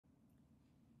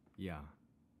Yah,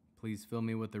 please fill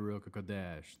me with the Ruach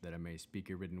HaKodesh, that I may speak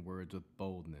your written words with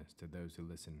boldness to those who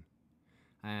listen.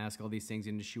 I ask all these things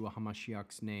in Yeshua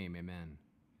HaMashiach's name, amen.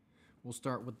 We'll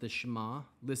start with the Shema,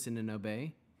 listen and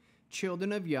obey.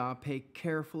 Children of Yah, pay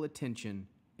careful attention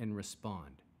and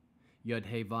respond.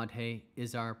 Yod-He Vod-He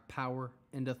is our power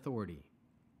and authority.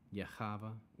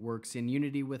 Yahweh works in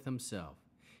unity with himself,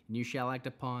 and you shall act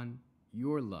upon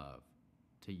your love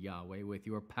to Yahweh with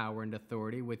your power and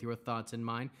authority, with your thoughts in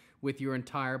mind, with your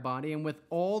entire body, and with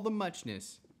all the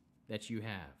muchness that you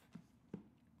have.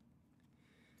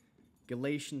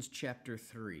 Galatians chapter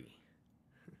 3.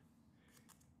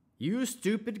 You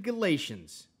stupid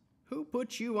Galatians, who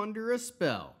put you under a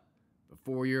spell?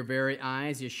 Before your very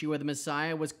eyes, Yeshua the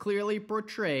Messiah was clearly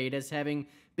portrayed as having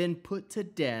been put to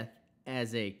death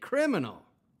as a criminal.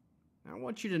 I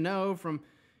want you to know from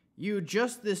you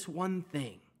just this one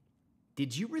thing.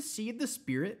 Did you receive the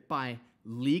Spirit by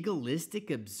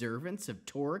legalistic observance of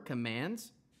Torah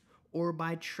commands, or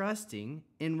by trusting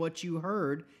in what you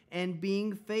heard and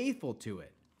being faithful to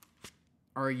it?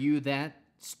 Are you that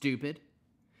stupid?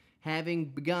 Having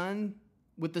begun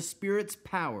with the Spirit's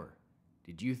power,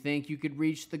 did you think you could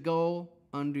reach the goal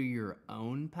under your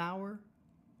own power?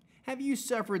 Have you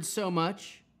suffered so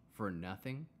much for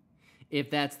nothing?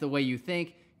 If that's the way you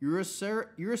think, your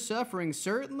suffering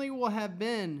certainly will have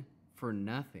been for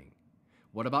nothing.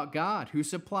 What about God, who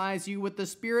supplies you with the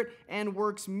Spirit and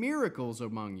works miracles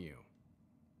among you?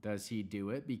 Does he do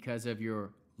it because of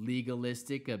your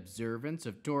legalistic observance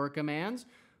of Torah commands,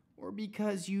 or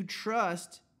because you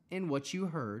trust in what you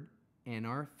heard and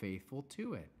are faithful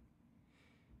to it?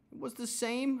 It was the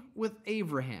same with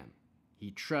Abraham.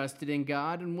 He trusted in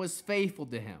God and was faithful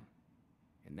to him,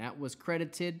 and that was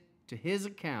credited to his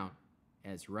account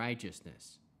as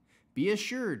righteousness. Be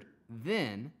assured,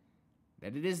 then,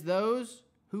 that it is those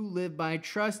who live by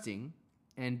trusting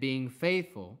and being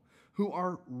faithful who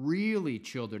are really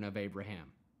children of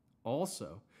Abraham.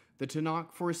 Also, the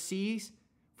Tanakh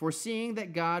foreseeing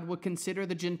that God would consider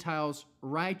the Gentiles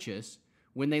righteous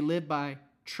when they live by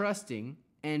trusting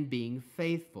and being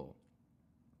faithful,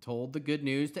 told the good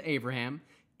news to Abraham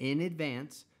in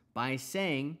advance by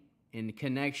saying, in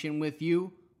connection with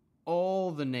you,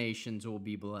 all the nations will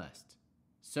be blessed.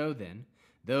 So then,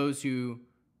 those who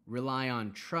rely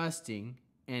on trusting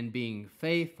and being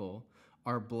faithful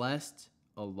are blessed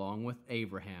along with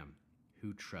Abraham,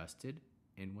 who trusted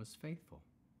and was faithful.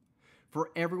 For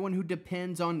everyone who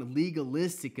depends on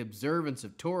legalistic observance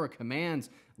of Torah commands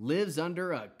lives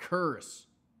under a curse,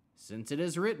 since it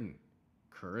is written,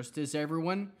 "Cursed is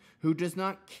everyone who does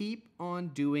not keep on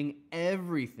doing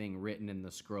everything written in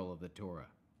the scroll of the Torah."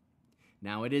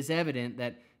 Now it is evident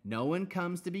that no one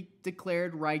comes to be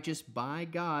declared righteous by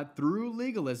God through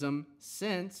legalism,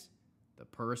 since the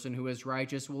person who is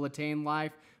righteous will attain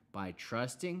life by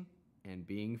trusting and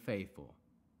being faithful.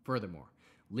 Furthermore,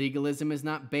 legalism is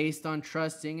not based on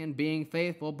trusting and being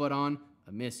faithful, but on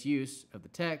a misuse of the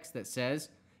text that says,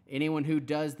 anyone who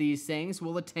does these things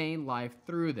will attain life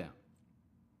through them.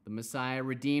 The Messiah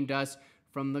redeemed us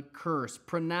from the curse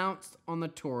pronounced on the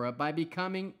Torah by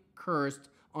becoming cursed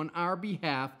on our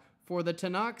behalf, for the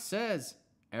Tanakh says,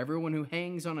 everyone who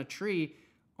hangs on a tree,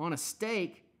 on a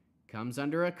stake, comes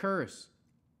under a curse.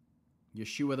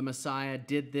 Yeshua the Messiah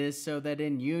did this so that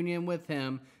in union with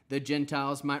him, the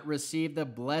Gentiles might receive the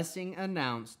blessing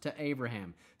announced to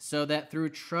Abraham, so that through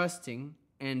trusting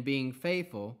and being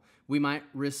faithful, we might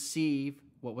receive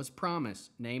what was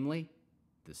promised, namely,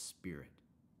 the Spirit.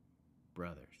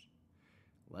 Brothers,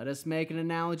 let us make an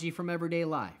analogy from everyday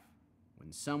life.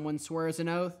 When someone swears an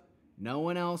oath, no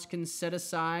one else can set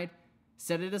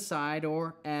it aside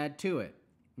or add to it.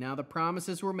 Now the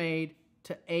promises were made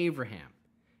to Abraham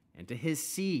and to his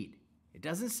seed. It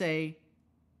doesn't say,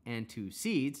 and to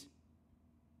seeds,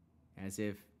 as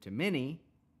if to many.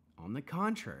 On the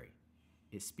contrary,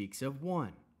 it speaks of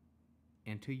one,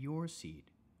 and to your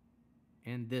seed.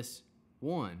 And this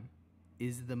one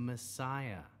is the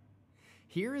Messiah.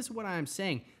 Here is what I'm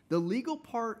saying. The legal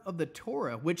part of the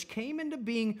Torah, which came into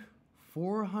being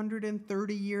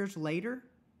 430 years later,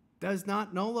 does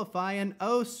not nullify an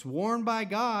oath sworn by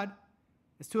God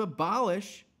as to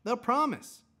abolish the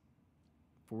promise.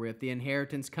 For if the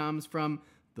inheritance comes from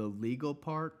the legal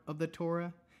part of the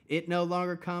Torah, it no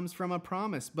longer comes from a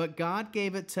promise, but God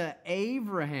gave it to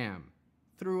Abraham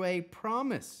through a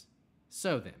promise.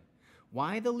 So then,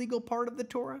 why the legal part of the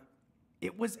Torah?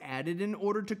 It was added in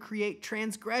order to create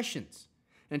transgressions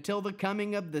until the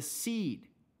coming of the seed,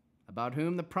 about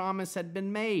whom the promise had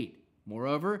been made.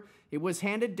 Moreover, it was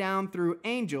handed down through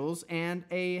angels and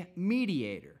a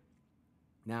mediator.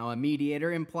 Now, a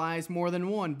mediator implies more than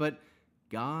one, but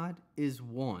God is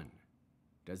one.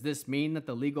 Does this mean that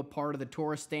the legal part of the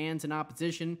Torah stands in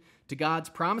opposition to God's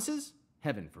promises?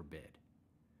 Heaven forbid.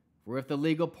 For if the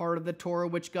legal part of the Torah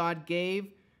which God gave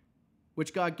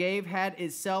had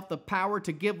itself the power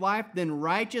to give life, then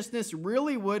righteousness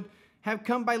really would have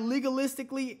come by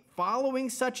legalistically following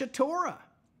such a Torah.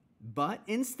 But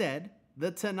instead,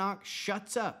 the Tanakh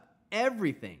shuts up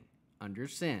everything under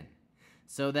sin,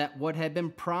 so that what had been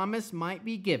promised might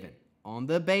be given on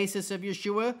the basis of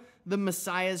Yeshua, the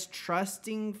Messiah's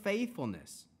trusting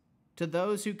faithfulness to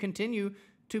those who continue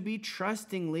to be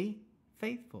trustingly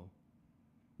faithful.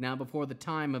 Now, before the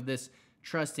time of this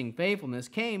trusting faithfulness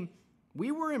came,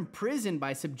 we were imprisoned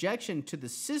by subjection to the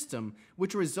system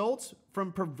which results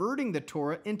from perverting the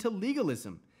Torah into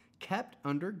legalism, kept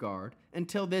under guard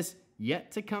until this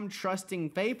yet-to-come trusting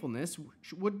faithfulness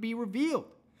would be revealed.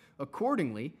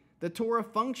 Accordingly, the Torah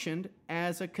functioned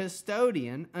as a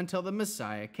custodian until the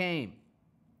Messiah came,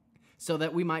 so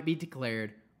that we might be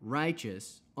declared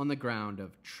righteous on the ground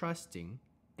of trusting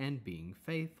and being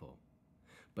faithful.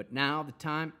 But now that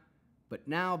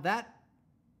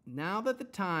the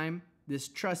time this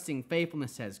trusting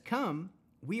faithfulness has come,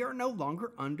 we are no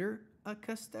longer under a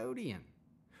custodian.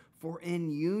 For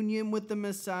in union with the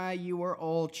Messiah, you are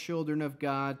all children of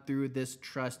God through this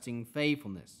trusting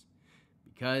faithfulness.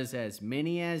 Because as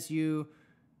many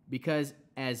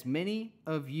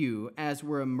of you as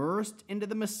were immersed into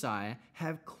the Messiah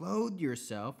have clothed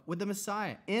yourself with the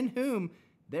Messiah, in whom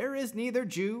there is neither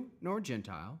Jew nor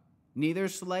Gentile, neither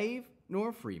slave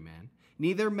nor free man,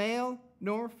 neither male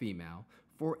nor female,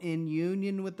 for in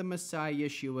union with the Messiah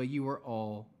Yeshua you are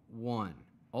all one.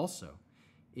 Also,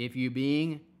 if you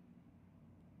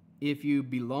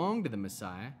belong to the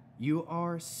Messiah, you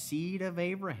are seed of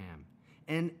Abraham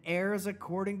and heirs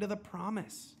according to the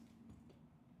promise.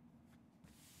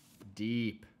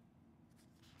 Deep.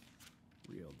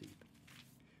 Real deep.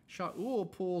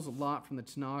 Shaul pulls a lot from the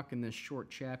Tanakh in this short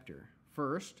chapter.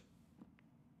 First,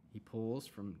 he pulls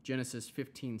from Genesis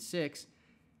 15:6.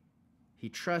 He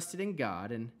trusted in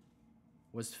God and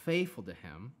was faithful to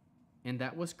him, and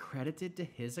that was credited to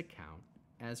his account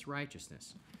as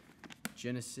righteousness.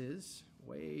 Genesis,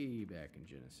 way back in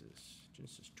Genesis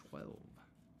 12.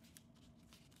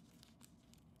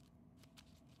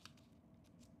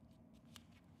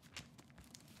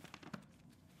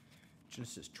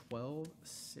 Genesis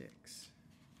 12:6.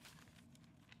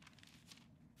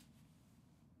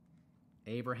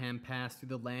 Abraham passed through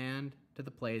the land to the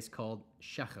place called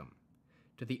Shechem,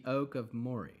 to the oak of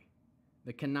Moreh.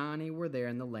 The Canaani were there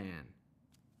in the land.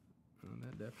 Oh,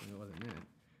 that definitely wasn't it.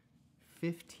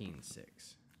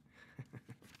 15:6.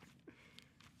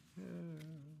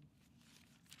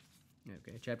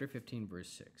 Okay, chapter 15, verse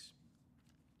 6.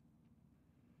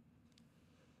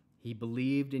 He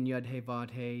believed in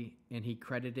Yud-Heh-Vav-Heh, and he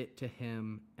credited it to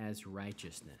him as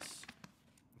righteousness.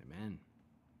 Amen.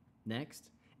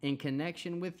 Next, in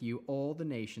connection with you, all the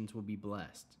nations will be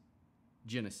blessed.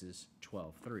 Genesis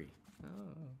 12:3.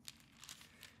 Oh.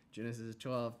 Genesis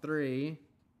 12:3.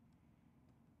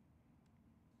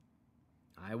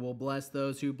 I will bless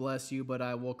those who bless you, but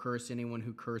I will curse anyone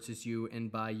who curses you,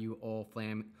 and by you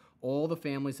all the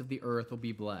families of the earth will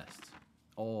be blessed.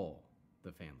 All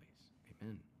the families.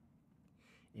 Amen.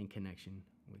 In connection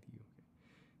with you.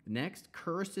 Next,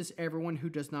 cursed is everyone who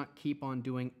does not keep on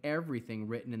doing everything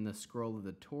written in the scroll of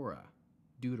the Torah.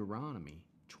 Deuteronomy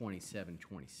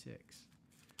 27:26.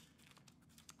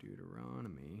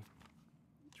 Deuteronomy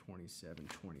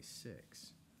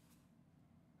 27:26.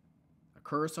 A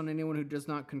curse on anyone who does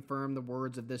not confirm the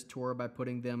words of this Torah by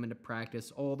putting them into practice.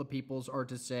 All the peoples are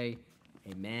to say,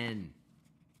 Amen.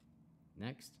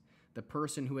 Next, the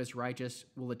person who is righteous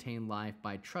will attain life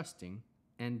by trusting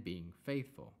and being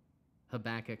faithful.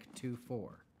 Habakkuk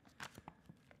 2:4.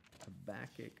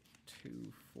 Habakkuk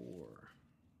 2:4.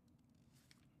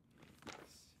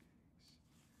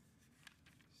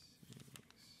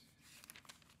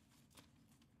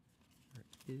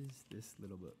 Where is this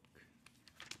little book?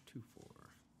 2:4.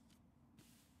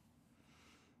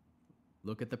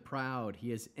 Look at the proud.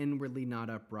 He is inwardly not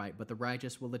upright, but the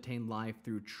righteous will attain life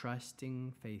through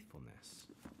trusting faithfulness.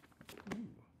 Ooh.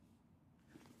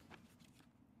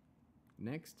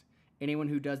 Next, anyone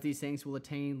who does these things will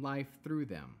attain life through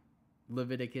them.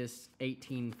 Leviticus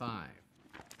 18:5.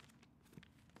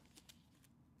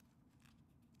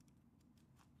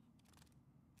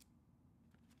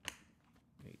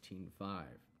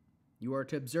 18:5. You are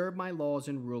to observe my laws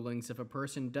and rulings. If a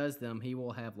person does them, he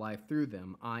will have life through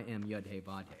them. I am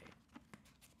Yud-Heh-Vav-Heh.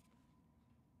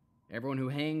 Everyone who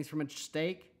hangs from a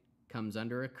stake comes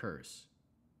under a curse.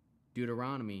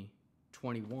 Deuteronomy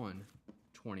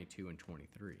 21:22 and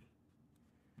 23.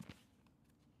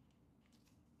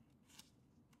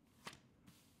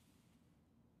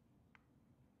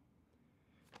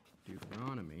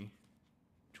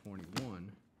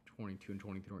 22 and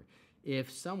 23.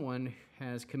 If someone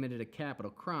has committed a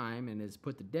capital crime and is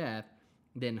put to death,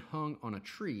 then hung on a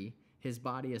tree, his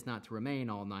body is not to remain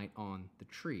all night on the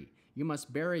tree. You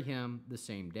must bury him the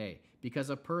same day, because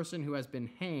a person who has been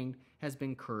hanged has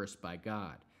been cursed by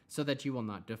God, so that you will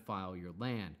not defile your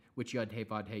land, which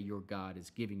Yud-Heh-Vav-Heh, your God, is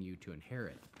giving you to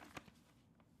inherit.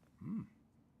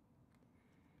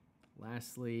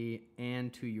 Lastly,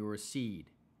 and to your seed.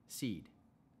 Seed.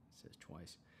 It says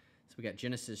twice. So we got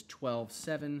Genesis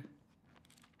 12:7.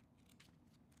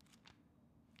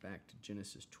 Back to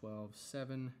Genesis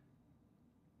 12:7.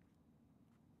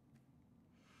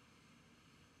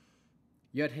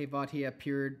 Yud-Heh-Vav-Heh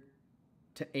appeared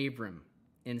to Abram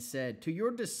and said, "To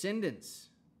your descendants,"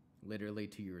 literally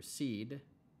to your seed,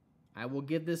 "I will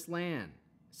give this land."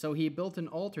 So he built an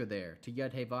altar there to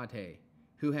Yud-Heh-Vav-Heh,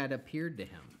 who had appeared to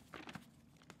him. I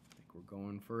think we're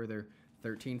going further.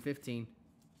 13:15.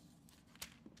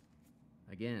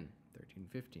 Again,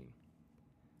 13:15.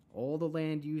 All the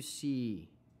land you see,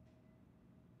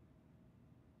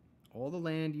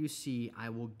 I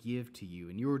will give to you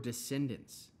and your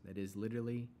descendants, that is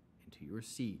literally, and to your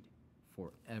seed,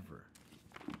 forever.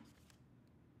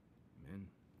 Amen.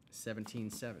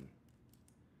 17:7.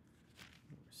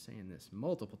 We're saying this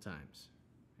multiple times.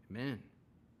 Amen.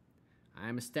 I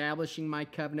am establishing my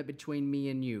covenant between me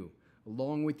and you,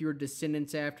 along with your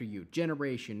descendants after you,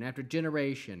 generation after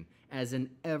generation, as an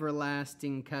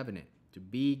everlasting covenant, to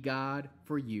be God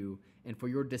for you and for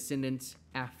your descendants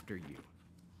after you.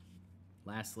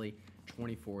 Lastly,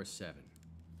 24:7,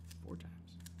 4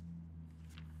 times.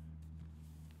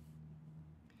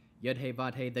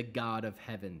 Yud-Heh-Vav-Heh, the God of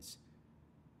heavens,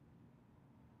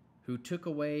 who took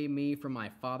away me from my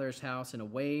father's house and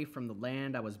away from the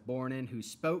land I was born in, who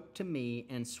spoke to me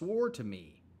and swore to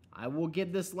me, I will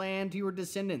give this land to your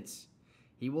descendants.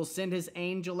 He will send his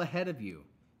angel ahead of you,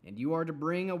 and you are to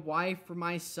bring a wife for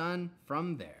my son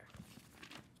from there.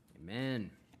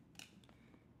 Amen.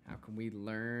 How can we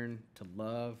learn to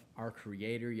love our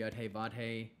Creator,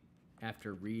 Yud-Heh-Vav-Heh,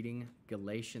 after reading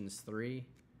Galatians 3?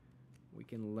 We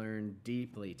can learn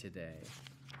deeply today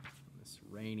on this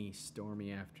rainy,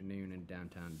 stormy afternoon in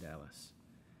downtown Dallas.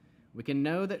 We can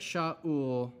know that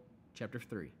Shaul, chapter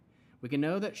 3, we can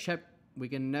know that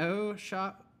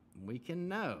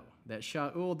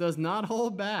Shaul does not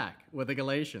hold back with the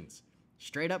Galatians.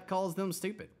 Straight up calls them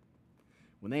stupid.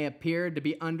 When they appeared to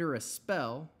be under a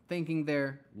spell, thinking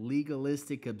their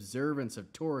legalistic observance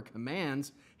of Torah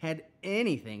commands had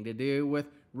anything to do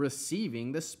with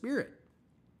receiving the Spirit.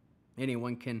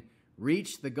 Anyone can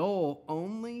reach the goal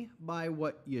only by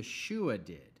what Yeshua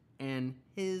did and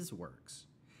his works.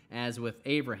 As with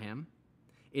Abraham,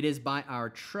 it is by our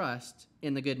trust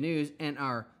in the good news and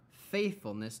our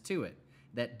faithfulness to it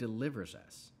that delivers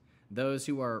us. Those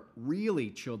who are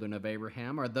really children of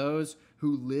Abraham are those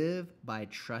who live by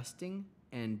trusting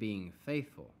and being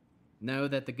faithful. Know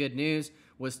that the good news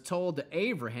was told to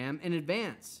Abraham in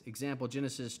advance. Example,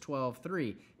 Genesis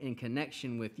 12:3. In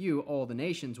connection with you, all the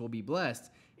nations will be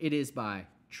blessed. It is by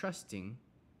trusting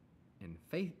and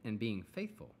faith and being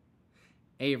faithful.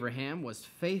 Abraham was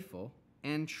faithful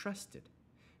and trusted.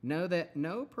 Know that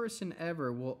no person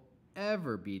will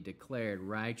ever be declared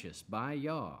righteous by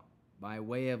Yah by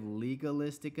way of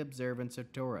legalistic observance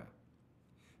of Torah.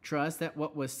 Trust that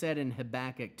what was said in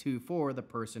Habakkuk 2:4, the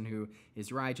person who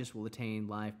is righteous will attain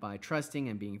life by trusting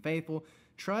and being faithful.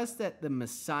 Trust that the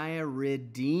Messiah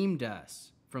redeemed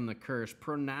us from the curse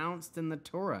pronounced in the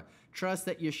Torah. Trust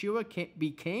that Yeshua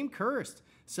became cursed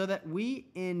so that we,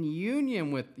 in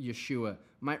union with Yeshua,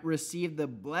 might receive the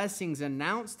blessings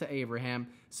announced to Abraham,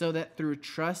 so that through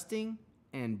trusting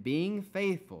and being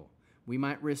faithful, we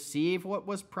might receive what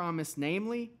was promised,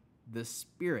 namely the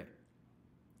Spirit.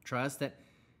 Trust that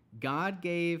God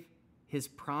gave his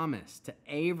promise to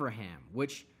Abraham,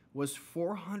 which was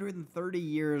 430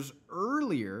 years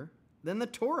earlier than the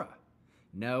Torah.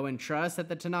 Know and trust that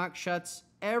the Tanakh shuts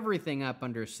everything up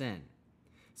under sin,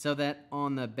 so that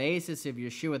on the basis of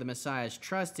Yeshua the Messiah's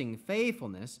trusting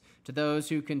faithfulness to those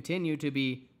who continue to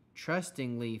be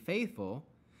trustingly faithful,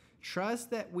 trust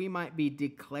that we might be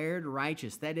declared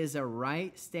righteous, that is, a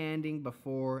right standing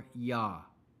before Yah,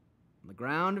 on the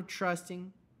ground of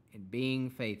trusting and being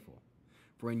faithful.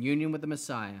 For in union with the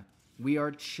Messiah, we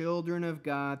are children of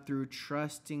God through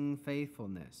trusting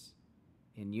faithfulness.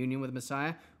 In union with the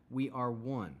Messiah, we are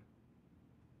one.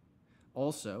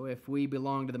 Also, if we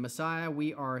belong to the Messiah,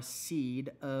 we are seed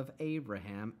of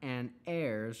Abraham and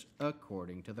heirs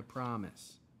according to the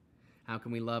promise. How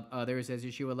can we love others as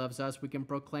Yeshua loves us? We can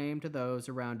proclaim to those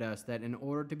around us that in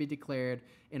order to be declared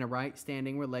in a right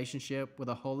standing relationship with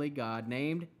a holy God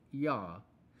named Yah,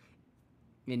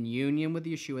 in union with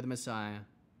Yeshua the Messiah,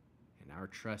 and our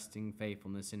trusting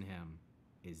faithfulness in him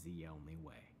is the only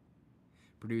way.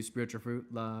 Produce spiritual fruit,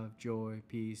 love, joy,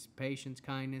 peace, patience,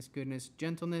 kindness, goodness,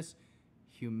 gentleness,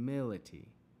 humility,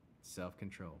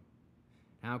 self-control.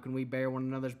 How can we bear one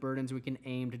another's burdens? We can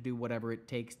aim to do whatever it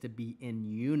takes to be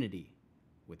in unity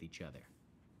with each other.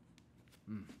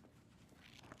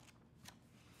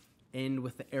 End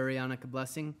with the Arianic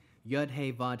blessing.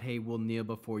 Yud-He Vav-He will kneel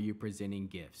before you presenting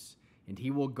gifts, and he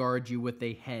will guard you with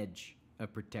a hedge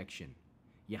of protection.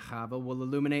 Yahweh will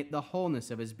illuminate the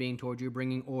wholeness of his being toward you,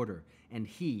 bringing order, and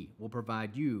he will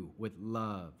provide you with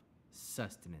love,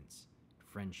 sustenance,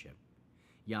 friendship.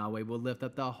 Yahweh will lift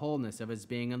up the wholeness of his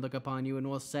being and look upon you and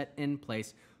will set in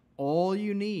place all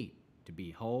you need to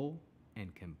be whole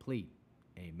and complete.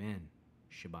 Amen.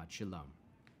 Shabbat Shalom.